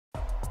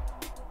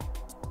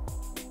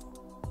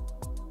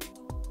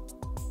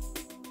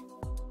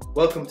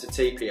Welcome to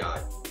TPI,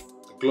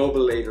 a global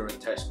leader in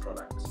test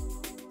products,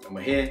 and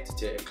we're here to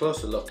take a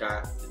closer look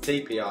at the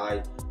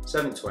TPI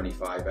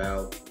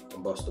 725L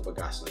combustible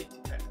gas leak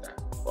detector.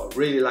 What I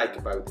really like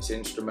about this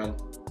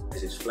instrument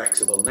is its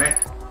flexible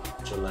neck,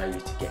 which will allow you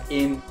to get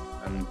in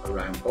and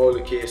around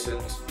boiler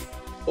casings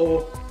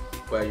or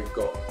where you've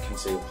got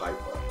concealed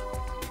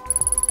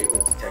pipework. It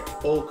will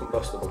detect all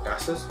combustible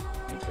gases,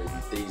 including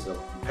diesel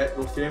and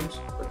petrol fumes,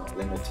 but not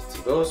limited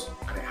to those,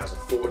 and it has a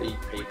 40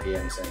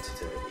 PPM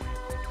sensitivity.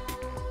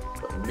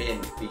 But the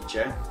main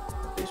feature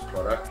of this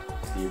product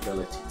is the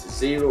ability to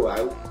zero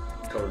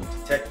out current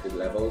detected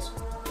levels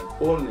and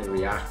only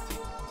react to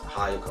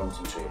higher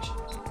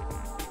concentrations.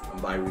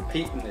 And by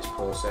repeating this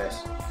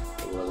process,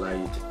 it will allow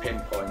you to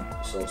pinpoint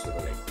the source of the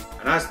leak.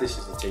 And as this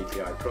is a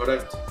TPI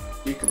product,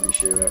 you can be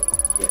sure you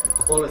get a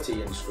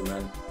quality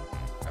instrument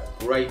at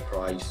a great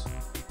price,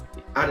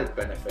 the added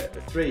benefit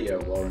of a 3-year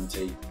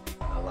warranty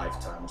and a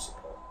lifetime of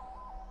support.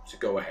 So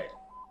go ahead,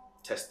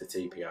 test the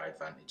TPI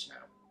Advantage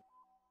now.